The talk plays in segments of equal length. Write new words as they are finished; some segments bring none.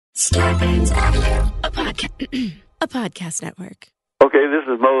Starburns Audio, a podcast network. Okay, this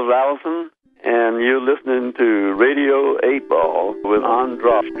is Mose Allison, and you're listening to Radio 8 Ball with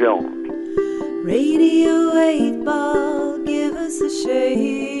Andros Jones. Radio 8 Ball, give us a shake.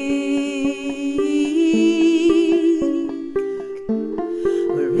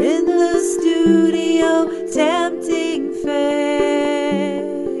 We're in the studio, tempting fate.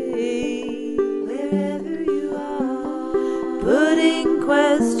 Wherever you are, putting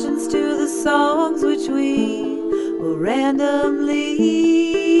questions to the songs which we will randomly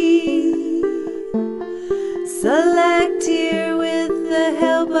select here with the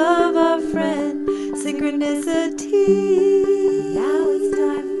help of our friend Synchronicity. Now it's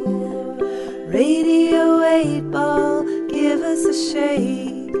time for Radio 8 Ball, give us a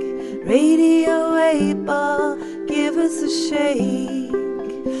shake. Radio 8 Ball, give us a shake.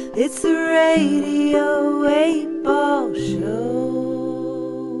 It's the Radio 8 Ball Show.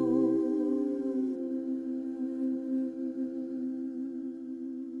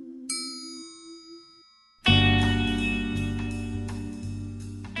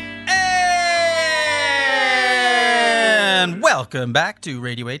 Welcome back to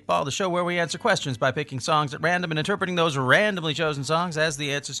Radio 8 Ball, the show where we answer questions by picking songs at random and interpreting those randomly chosen songs as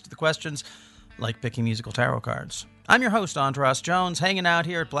the answers to the questions, like picking musical tarot cards. I'm your host, Andros Jones, hanging out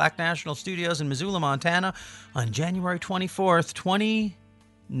here at Black National Studios in Missoula, Montana on January 24th,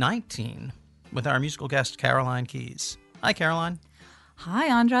 2019 with our musical guest, Caroline Keys. Hi, Caroline. Hi,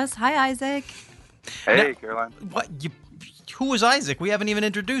 Andros. Hi, Isaac. Hey, Now, Caroline. Who is Isaac? We haven't even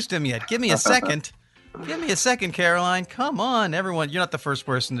introduced him yet. Give me a second. Give me a second, Caroline. Come on, everyone. You're not the first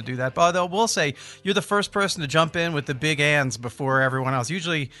person to do that. But although we'll say you're the first person to jump in with the big ands before everyone else.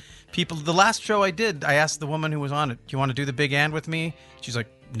 Usually people, the last show I did, I asked the woman who was on it, do you want to do the big and with me? She's like,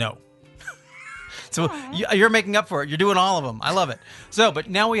 no. So you're making up for it. You're doing all of them. I love it. So, but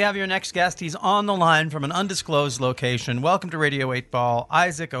now we have your next guest. He's on the line from an undisclosed location. Welcome to Radio 8 Ball,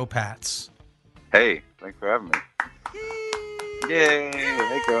 Isaac Opatz. Hey, thanks for having me. Yay!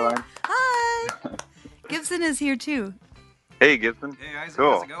 Hey, Caroline. Hi. Gibson is here, too. Hey, Gibson. Hey, Isaac,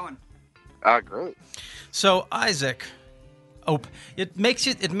 Cool. how's it going? Great. So Isaac, it makes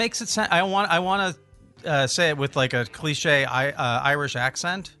it sound. I want to say it with like a cliche Irish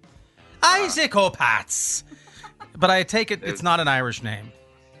accent. Isaac Opatz. But I take it it's not an Irish name.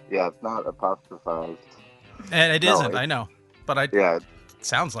 Yeah, it's not apostrophized. And it No, isn't. I know, but Yeah, it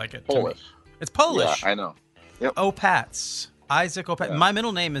sounds like it. Polish. To me. It's Polish. Yeah, I know. Yep. Opatz. Isaac Opatz. Yeah. My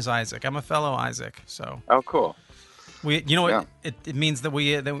middle name is Isaac. I'm a fellow Isaac. So Oh, cool. what Yeah. it means that we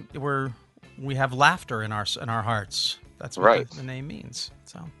have laughter in our hearts. That's what Right. the name means.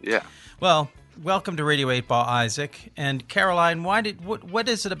 So Yeah. well, welcome to Radio 8 Ball, Isaac. And Caroline, what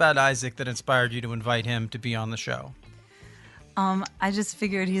is it about Isaac that inspired you to invite him to be on the show? I just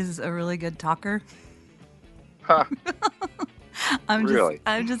figured he's a really good talker. Huh. I'm Really?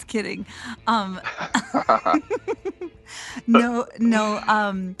 just kidding. No.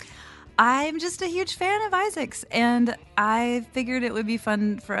 I'm just a huge fan of Isaac's, and I figured it would be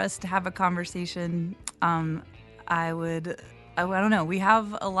fun for us to have a conversation. I don't know. We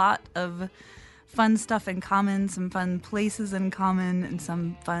have a lot of fun stuff in common, some fun places in common, and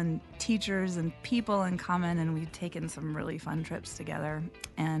some fun teachers and people in common, and we've taken some really fun trips together.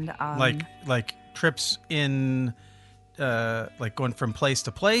 And Like trips in like going from place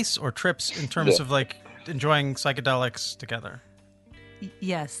to place, or trips in terms of like enjoying psychedelics together?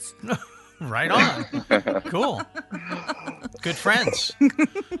 Yes. Right on. Cool. Good friends.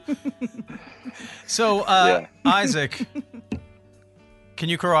 So, Yeah. Isaac, can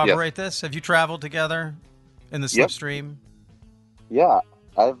you corroborate this? Have you traveled together in the Yep. slipstream? Yeah,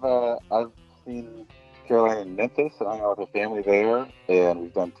 I've seen Caroline in Memphis, and I hung out with her family there, and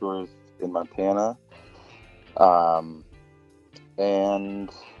we've done tours in Montana. And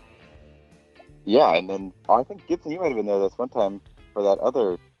yeah, and then I think Gibson, you might have been there this one time for that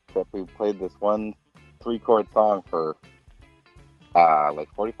other trip. We played this one 3-chord song for like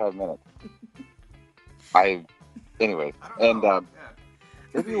 45 minutes. Anyways, and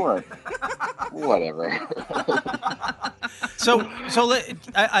if you weren't, whatever. So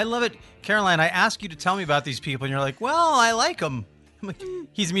I love it, Caroline. I ask you to tell me about these people, and you're like, "Well, I like him." I'm like,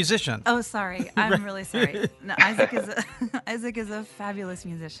 he's a musician. Oh, sorry. I'm really sorry. No, Isaac is a fabulous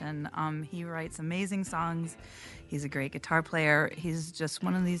musician. He writes amazing songs. He's a great guitar player. He's just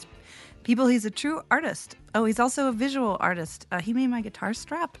one of these people. He's a true artist. Oh, he's also a visual artist. He made my guitar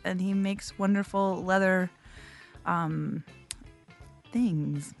strap, and he makes wonderful leather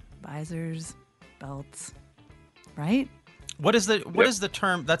things, visors, belts. Right? What is the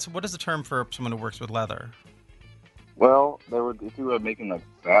term? What is the term for someone who works with leather? Well, if you were making like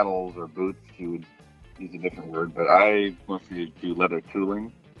saddles or boots, you would use a different word, but I mostly do leather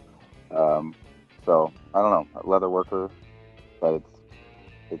tooling. So I don't know, a leather worker, but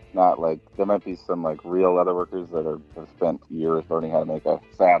it's not like there might be some like real leather workers that have spent years learning how to make a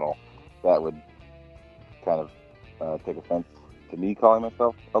saddle. That would kind of take offense to me calling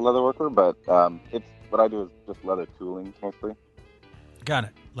myself a leather worker, but it's what I do is just leather tooling mostly. Got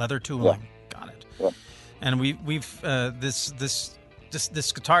it. Leather tooling. Yeah. Got it. Yeah. And we've this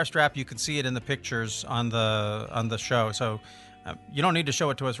guitar strap. You can see it in the pictures on the show. So you don't need to show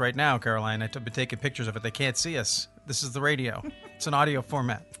it to us right now, Caroline. I've been taking pictures of it. They can't see us. This is the radio. It's an audio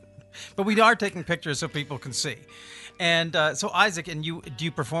format, but we are taking pictures so people can see. And so Isaac, and do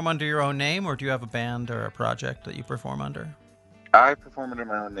you perform under your own name, or do you have a band or a project that you perform under? I perform under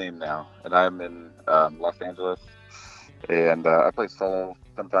my own name now, and I'm in Los Angeles, and I play solo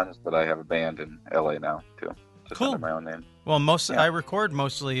sometimes, but I have a band in LA now too, just Cool. under my own name. Well, Yeah. I record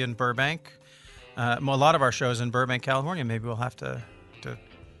mostly in Burbank. A lot of our shows in Burbank, California. Maybe we'll have to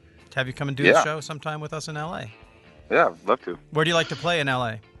have you come and do the Yeah. show sometime with us in LA. Yeah, I'd love to. Where do you like to play in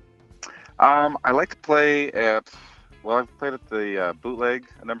LA? I like to play I've played at the Bootleg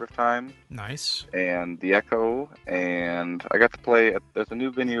a number of times, Nice. and the Echo, and I got to play there's a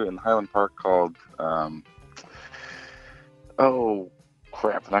new venue in Highland Park called, oh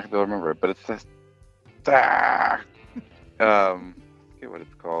crap, I'm not gonna be able to remember it, but it's just, I forget what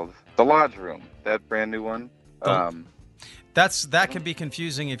it's called. The Lodge Room, that brand new one. That can be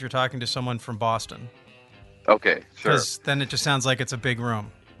confusing if you're talking to someone from Boston, Okay, sure. because then it just sounds like it's a big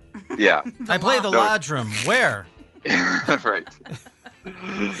room. Yeah. I play the No. Lodge Room. Where? Right.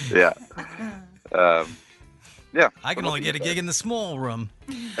 Yeah. Yeah. I can only get a gig in the small room.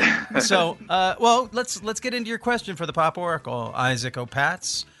 So, well, let's get into your question for the Pop Oracle, Isaac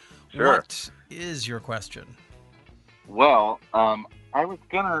Opatz. Sure. What is your question? Well, I was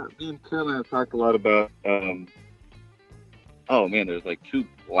me and Caroline talked a lot about, oh man, there's like 2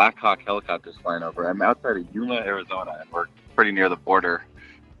 Black Hawk helicopters flying over. I'm outside of Yuma, Arizona, and we're pretty near the border.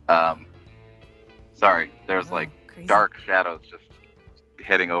 Sorry, there's like Crazy. dark shadows just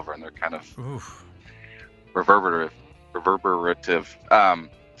heading over, and they're kind of Oof. reverberative.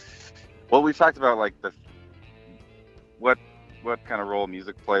 Well, we talked about like what kind of role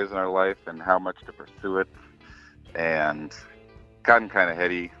music plays in our life and how much to pursue it, and gotten kind of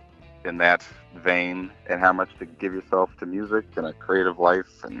heady in that vein, and how much to give yourself to music and a creative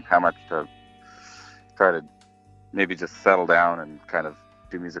life, and how much to try to maybe just settle down and kind of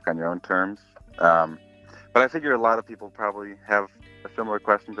do music on your own terms. But I figure a lot of people probably have a similar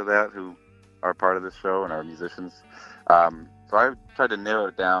question to that who are part of this show and are musicians. So I tried to narrow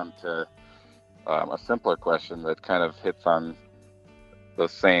it down to a simpler question that kind of hits on the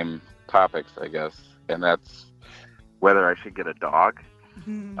same topics, I guess, and that's whether I should get a dog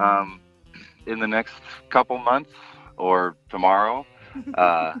in the next couple months or tomorrow,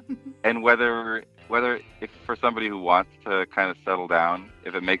 and whether if for somebody who wants to kind of settle down,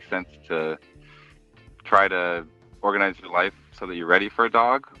 if it makes sense to try to organize your life so that you're ready for a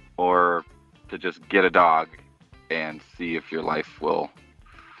dog, or to just get a dog and see if your life will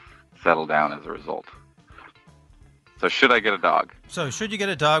settle down as a result. So should I get a dog? So, should you get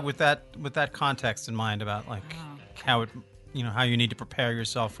a dog with that context in mind about like how you need to prepare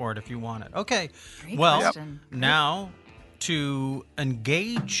yourself for it if you want it? Okay. Great Well, question. now to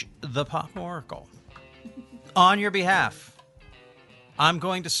engage the Pop Oracle on your behalf, I'm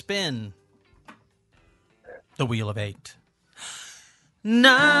going to spin the Wheel of 8.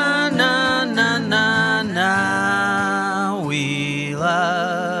 Na na na na na, Wheel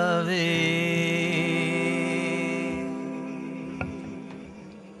of 8.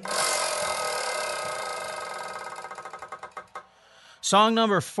 Song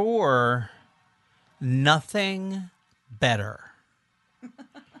number 4, Nothing Better.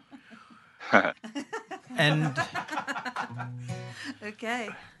 And Okay.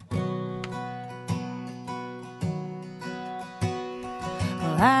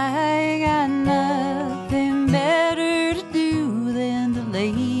 Well, I got nothing better to do than to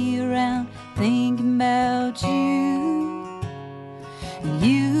lay around thinking about you. And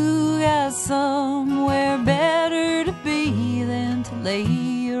you got somewhere better to be than to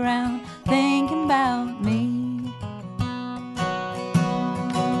lay around thinking about me.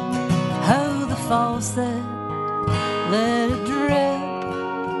 Oh, the faucet, let it drip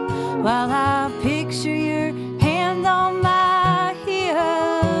while I picture your hand on my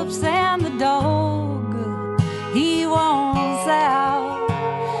hips, and the dog, he wants out.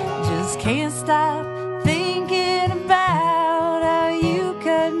 Just can't stop thinking about how you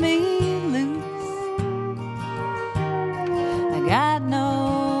cut me loose.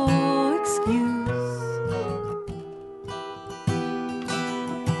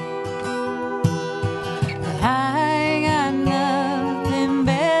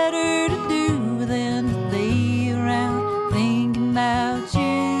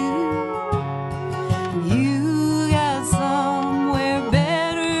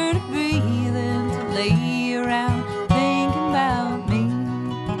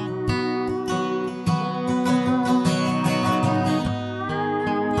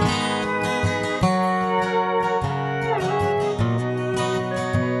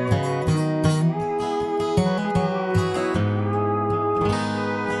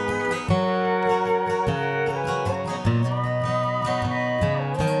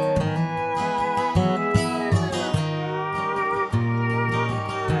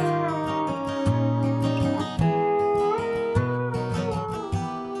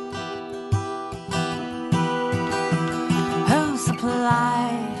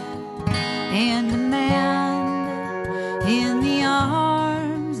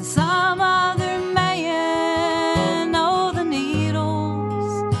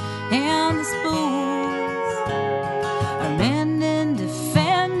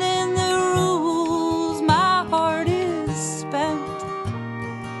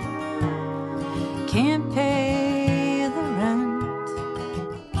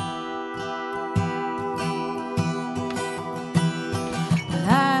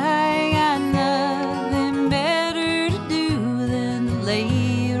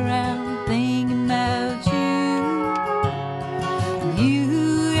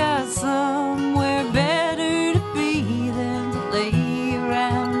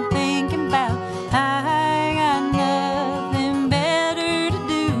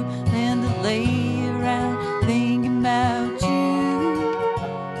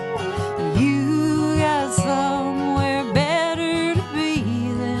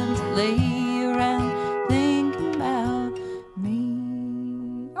 lay around thinking about me.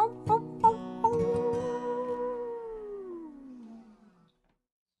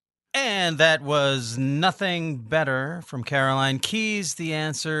 And that was Nothing Better from Caroline Keyes, the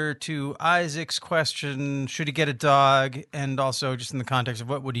answer to Isaac's question, should he get a dog? And also just in the context of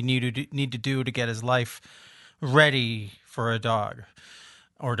what would he need to do to get his life ready for a dog?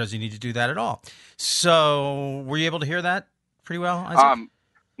 Or does he need to do that at all? So were you able to hear that pretty well, Isaac?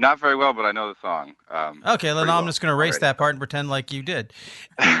 Not very well, but I know the song. Okay, then I'm just going to erase that part and pretend like you did.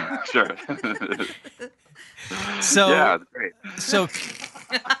 Sure. So, yeah, it's great. So,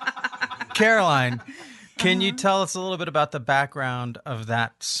 Caroline, can you tell us a little bit about the background of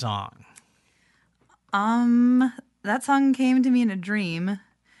that song? That song came to me in a dream.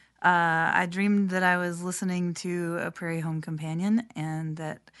 I dreamed that I was listening to A Prairie Home Companion and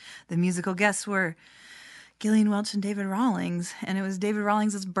that the musical guests were Gillian Welch and David Rawlings. And it was David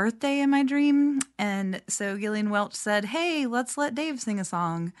Rawlings' birthday in my dream. And so Gillian Welch said, "Hey, let's let Dave sing a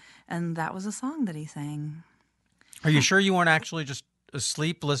song." And that was a song that he sang. Are you sure you weren't actually just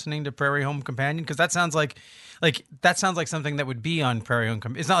asleep listening to Prairie Home Companion? Because that sounds like something that would be on Prairie Home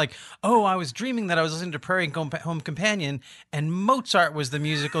Companion. It's not like, oh, I was dreaming that I was listening to Prairie Home Companion and Mozart was the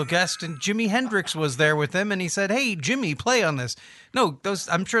musical guest and Jimi Hendrix was there with him and he said, "Hey, Jimmy, play on this." No,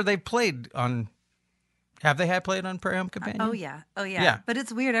 I'm sure they played on. Have they played on Prairie Home Companion? Oh yeah. But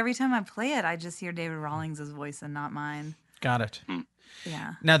it's weird. Every time I play it, I just hear David Rawlings' voice and not mine. Got it.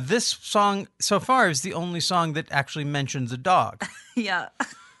 Yeah. Now, this song so far is the only song that actually mentions a dog. Yeah.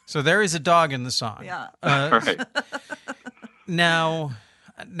 So there is a dog in the song. Yeah. Right. Now,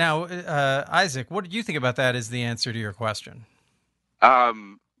 Isaac, what did you think about that as the answer to your question?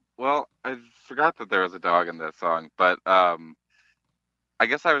 Well, I forgot that there was a dog in that song, but I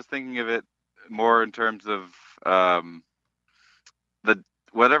guess I was thinking of it more in terms of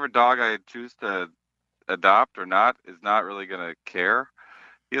whatever dog I choose to adopt or not is not really going to care.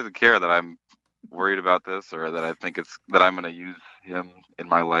 He doesn't care that I'm worried about this or that I think that I'm going to use him in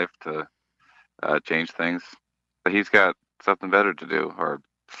my life to change things. But he's got something better to do, or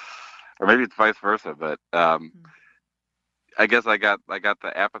maybe it's vice versa. But I guess I got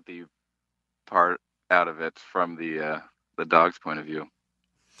the apathy part out of it from the dog's point of view.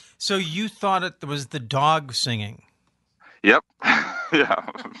 So you thought it was the dog singing? Yep. Yeah.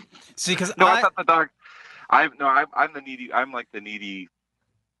 See, because I thought the dog. I'm the needy. I'm like the needy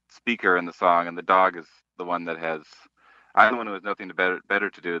speaker in the song, and the dog is the one that has. I'm the one who has nothing better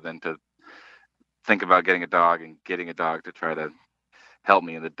to do than to think about getting a dog and getting a dog to try to help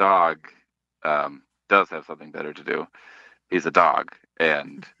me. And the dog does have something better to do. He's a dog,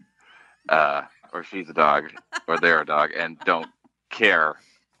 and or she's a dog, or they're a dog, and don't care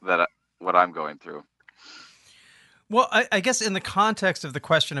that what I'm going through. Well, I guess in the context of the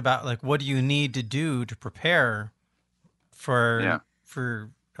question about like what do you need to do to prepare for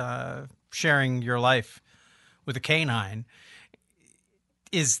sharing your life with a canine,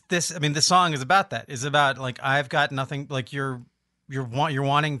 is this? I mean, the song is about that. Is about like I've got nothing. Like you're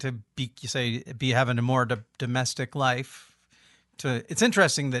wanting to be having a more domestic life. It's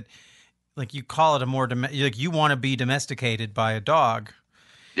interesting that like you call it a more like you want to be domesticated by a dog.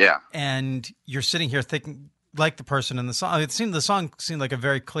 Yeah, and you're sitting here thinking. Like the person in the song, the song seemed like a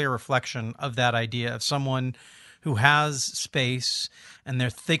very clear reflection of that idea of someone who has space and they're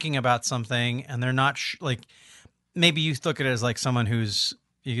thinking about something and they're not like maybe you look at it as like someone who's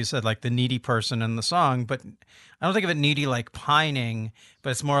you said like the needy person in the song, but I don't think of it needy like pining,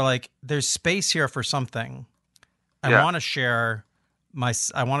 but it's more like there's space here for something. I want to share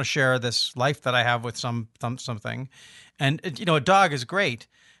this life that I have with something, and a dog is great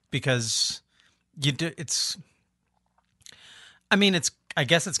because. I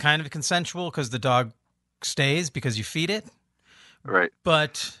guess it's kind of consensual because the dog stays because you feed it. Right.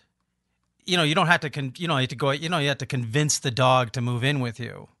 But, you don't have to, you have to convince the dog to move in with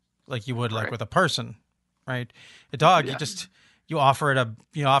you like you would like with a person, right? A dog, you offer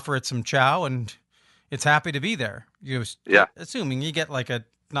it some chow and it's happy to be there. Assuming you get like a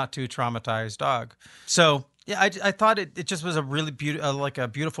not too traumatized dog. So, yeah, I thought it just was a really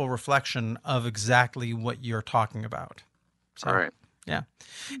beautiful reflection of exactly what you're talking about. So, all right. Yeah.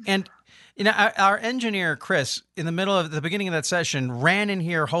 And, our engineer, Chris, in the beginning of that session, ran in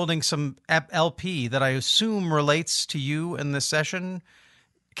here holding some LP that I assume relates to you in this session.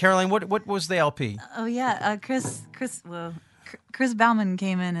 Caroline, what was the LP? Oh, yeah. Chris Bauman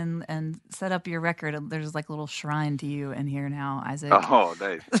came in and set up your record. There's like a little shrine to you in here now, Isaac. Oh,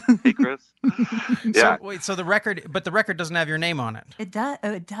 nice. Hey, Chris. Yeah. So the record doesn't have your name on it. It does.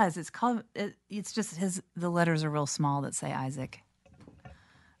 Oh, it does. It's called. It's just the letters are real small that say Isaac.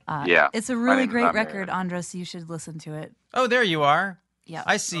 Yeah. It's a My really name's great not record, Marion. Andres. You should listen to it. Oh, there you are. Yeah.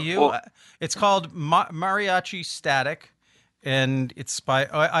 I see you. Well- It's called Mariachi Static, and it's by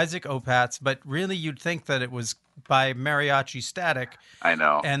Isaac Opatz. But really, you'd think that it was by Mariachi Static, I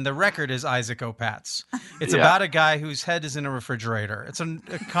know. and the record is Isaac Opatz. It's Yeah. about a guy whose head is in a refrigerator. It's a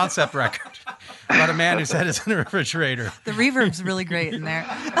concept record about a man whose head is in a refrigerator. The reverb's really great in there.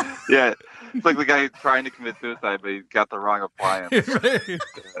 Yeah. It's like the guy trying to commit suicide, but he got the wrong appliance.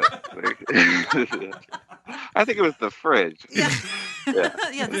 I think it was the fridge. Yeah. Yeah.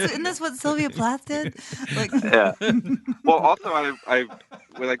 Yeah. Isn't this what Sylvia Plath did? Like, Yeah. Well, also, I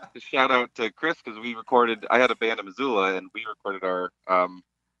would like to shout out to Chris because I had a band in Missoula, and we recorded our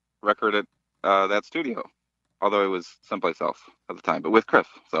record at that studio, although it was someplace else at the time, but with Chris.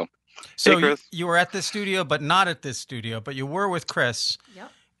 So So hey, Chris. you were at this studio, but not at this studio, but you were with Chris.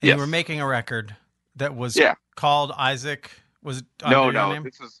 Yep. And Yes. you were making a record that was Yeah. called Isaac. Was it under No, your no,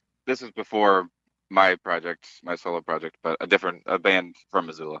 name? this is before my project, my solo project, but a band from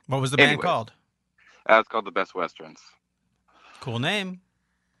Missoula. What was the band Anyways. called? It's called the Best Westerns. Cool name.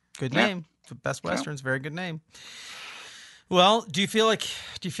 Good Yeah. name. The Best Westerns, very good name. Well, do you feel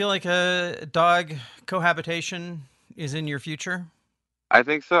like a dog cohabitation is in your future? I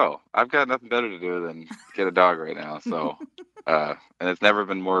think so. I've got nothing better to do than get a dog right now. So, and it's never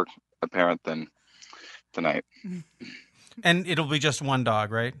been more apparent than tonight. And it'll be just one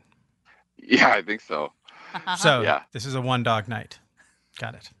dog, right? Yeah, I think so. So Yeah. this is a one dog night.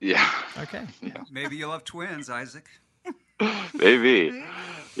 Got it. Yeah, Okay. Maybe you'll have twins, Isaac. maybe.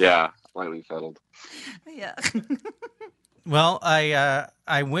 Yeah, slightly settled. Yeah. Well,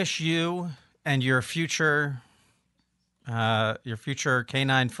 I wish you and your future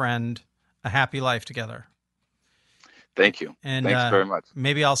canine friend a happy life together. Thank you. And Thanks very much.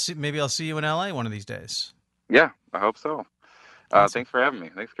 Maybe I'll see you in LA one of these days. Yeah, I hope so. Awesome. Thanks for having me.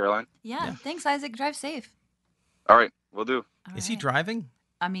 Thanks, Caroline. Yeah. Thanks, Isaac. Drive safe. All right, we'll do. All Is he right. driving?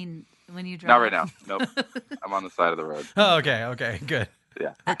 I mean, when you drive. Not right now. Nope. I'm on the side of the road. Oh, okay, good.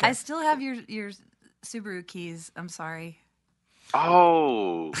 Yeah. I still have your Subaru keys. I'm sorry.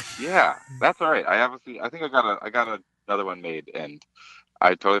 Oh, yeah. That's all right. I think I got another one made, and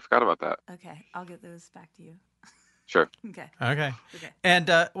I totally forgot about that. Okay. I'll get those back to you. Sure. Okay. Okay. Okay. And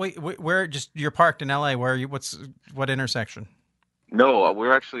wait, where? Just you're parked in LA. Where are you? What intersection? No,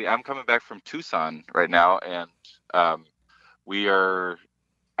 I'm coming back from Tucson right now, and we are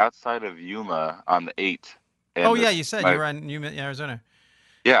outside of Yuma on the 8th. And Oh yeah, you said you were in Yuma, Arizona.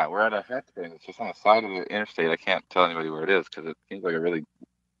 Yeah, we're at a hat thing. It's just on the side of the interstate. I can't tell anybody where it is because it seems like a really...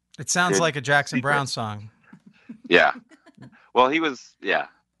 It sounds Good like a Jackson secret. Brown song. Yeah. Well, he was... Yeah.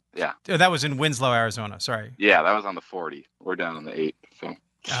 Oh, that was in Winslow, Arizona. Sorry. Yeah, that was on the 40. We're down on the 8. So,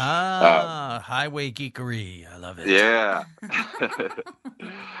 Highway geekery. I love it. yeah.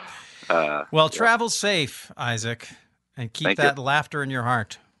 Well, travel safe, Isaac, and keep Thank that you. laughter in your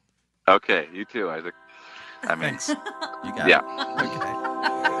heart. Okay, you too, Isaac. I mean, Thanks. You got yeah. it. Okay.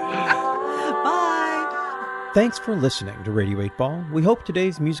 Bye. Thanks for listening to Radio 8 Ball. We hope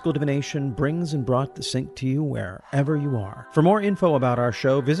today's musical divination brings and brought the sync to you wherever you are. For more info about our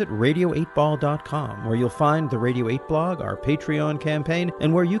show, visit radio8ball.com, where you'll find the Radio 8 blog, our Patreon campaign,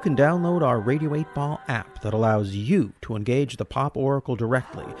 and where you can download our Radio 8 Ball app that allows you to engage the Pop Oracle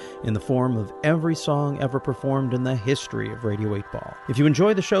directly in the form of every song ever performed in the history of Radio 8 Ball. If you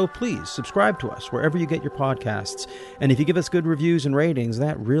enjoy the show, please subscribe to us wherever you get your podcasts. And if you give us good reviews and ratings,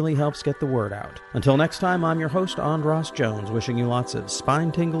 that really helps get the word out. Until next time, I'm your host, Andros Jones, wishing you lots of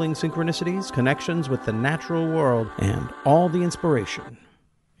spine-tingling synchronicities, connections with the natural world, and all the inspiration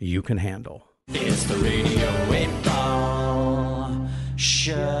you can handle. It's the Radio 8 Ball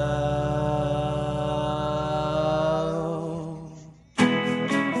Show.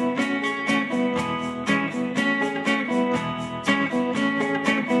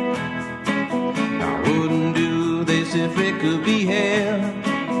 I wouldn't do this if it could be helped.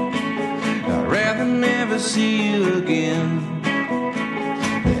 I'd rather never see you again.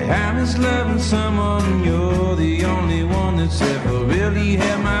 I'm just loving someone, you're the only one that's ever really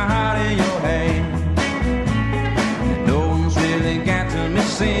had my heart in your hand. And no one's really got to me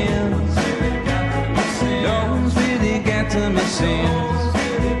since. No one's really got to me since.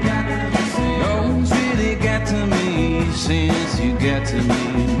 No one's really got to me since you got to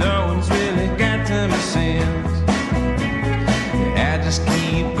me. No one's really got to me since. I just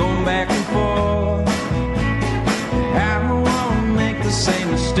keep going back and forth. I don't want to make the same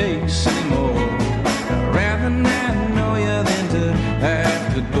mistakes anymore. I'd rather not know you than to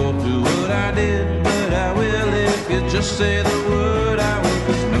have to go through what I did. But I will if you just say the word. I will,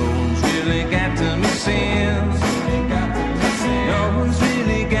 'cause no one's really got to me since. No one's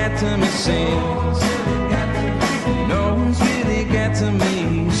really got to me since. No one's really got to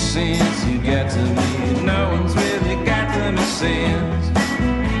me since you got to me. No one's really got to me since.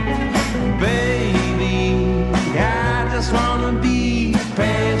 Baby, I just wanna be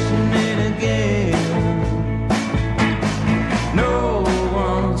passionate again. No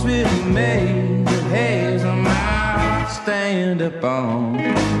one's really made the hairs on my heart stand up on it.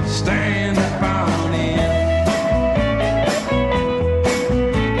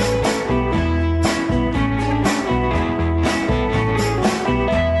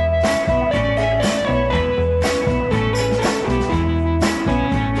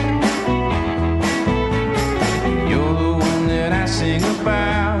 You're the one that I sing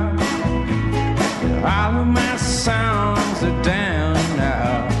about. All of my songs are down and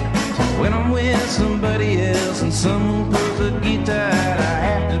out. So when I'm with somebody else and someone plays a guitar, I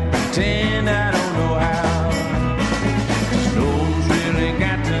have to pretend I don't know how. 'Cause no one's really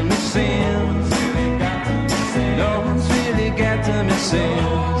got to me since. No one's really got to me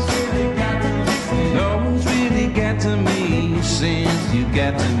since. No one's really got to me since you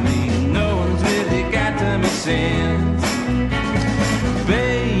got to me. No one's really got to me since.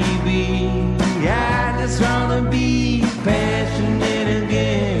 Baby, I just wanna be passionate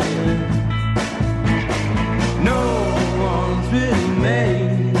again. No one's really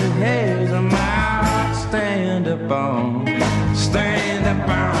made the hairs on my heart stand up on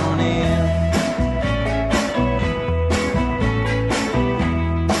it.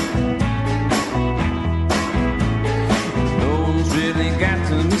 No one's really got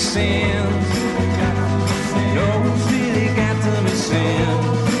to me since. No one's really got to me since.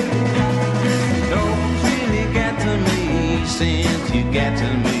 No one's really got to me since you got to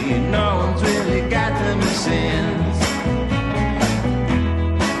me. No one's really got to me since.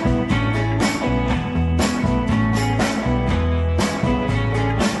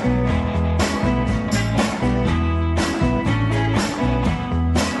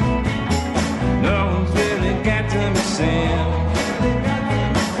 No one's really got to me since.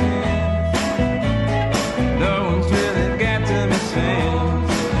 No one's really got to me since.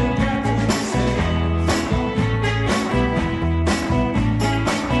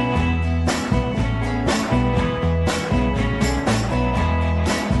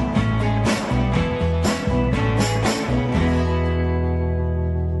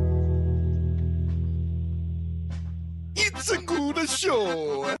 It's a good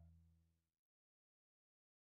show.